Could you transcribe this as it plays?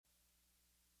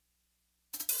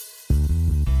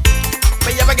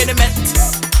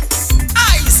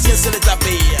Haïtien c'est l'état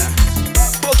pays.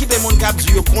 Pour qui mon cap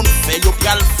du yo qu'on fait, yo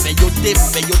pral fait, yo te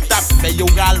fait, yo tap fait, yo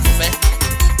gal fait.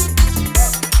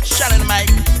 Challenge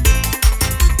Mike.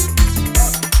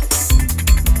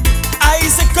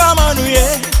 Haïtien comment nous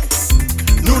est?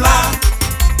 Nous là.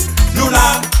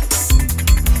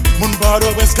 Mon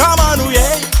bordeaux presque comment nous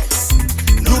est?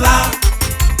 Nous là.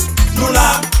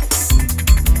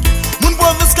 Mon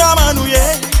province comment nous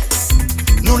est?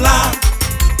 Nous là.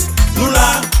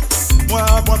 Moi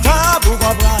bon temps pour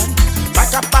comprendre. Pas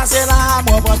qu'à passer là,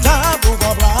 moi bon temps pour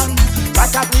comprendre. Pas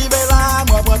qu'à priver là,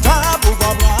 moi bon temps pour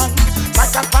comprendre. Pas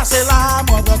qu'à passer là,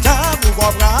 moi bon temps pour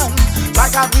comprendre. Pas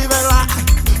qu'à priver là,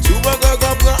 tu peux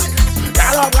comprendre.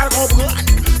 T'allons pas comprendre.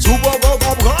 Tu peux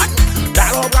comprendre.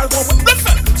 T'allons pas comprendre.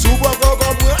 Tu peux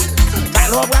comprendre.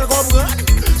 T'allons pas comprendre.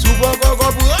 Tu peux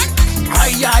comprendre.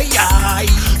 Aïe aïe aïe.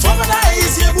 Faut pas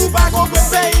haïtien pour pas comprendre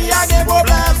pays y'a des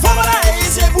problèmes. Faut pas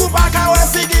haïtien pour pas qu'à ouais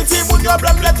figure ti moun yo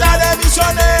bleu l'état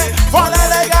démissionné. Faut les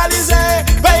légaliser.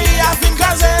 Pays a fin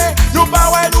casé. Nous pas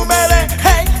ouais nous mêler.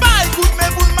 Hey, bah écoute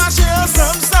mais pour marcher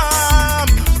ensemble.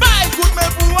 Bah écoute mais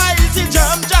pour Haïti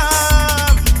jam.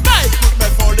 Bah écoute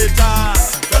mais pour l'état.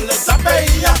 Pour l'état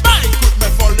pays a. Bah écoute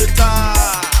mais pour l'état.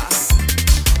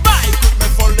 Bah écoute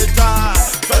mais pour l'état.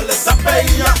 Pour l'état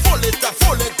pays a. Pour l'état.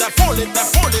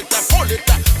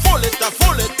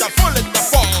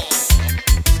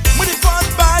 Money fun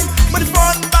buy.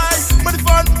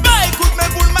 Écoute mais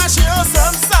pour marcher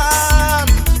ensemble.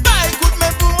 Bah écoute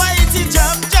mais pour Haïti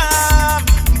jam.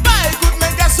 Bah écoute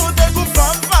mais garçon de goût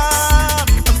femme.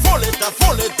 Pour l'état.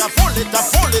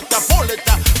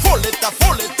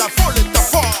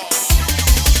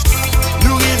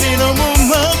 Nous rêvons dans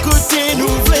moment côté nous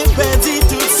voulons perdre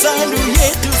tout ça, nous y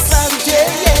est tout ça,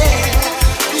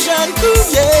 Jeanne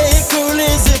Couvier, que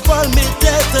les épaules, mes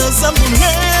têtes ensemble, nous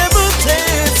remonter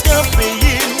ce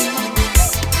pays.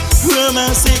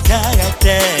 Ranmase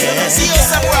caractère,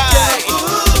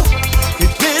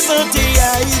 représenter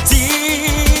Haïti.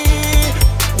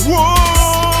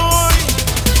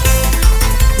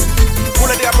 Pour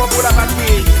le drapeau pour la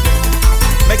patrie,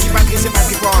 mais qui patrie c'est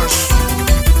patrie proche.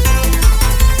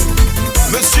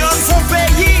 Monsieur en font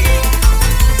payer.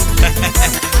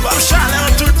 Bòb Chalè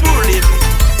en tout pour lui.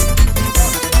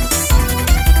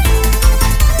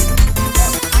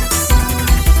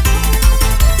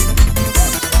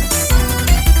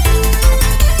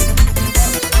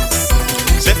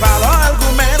 C'est pas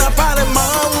l'argument dans le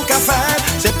parlement ou qu'a fait.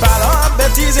 C'est pas la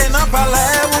bêtise dans le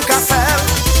palais ou qu'a fait.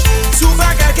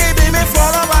 Souvent qu'à Québec mais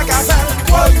faut l'en pas qu'à faire.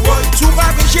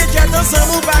 Souvent que j'ai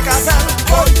ensemble ou pas qu'à faire.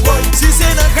 Si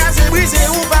c'est dans le cas c'est brisé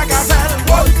ou pas qu'à faire.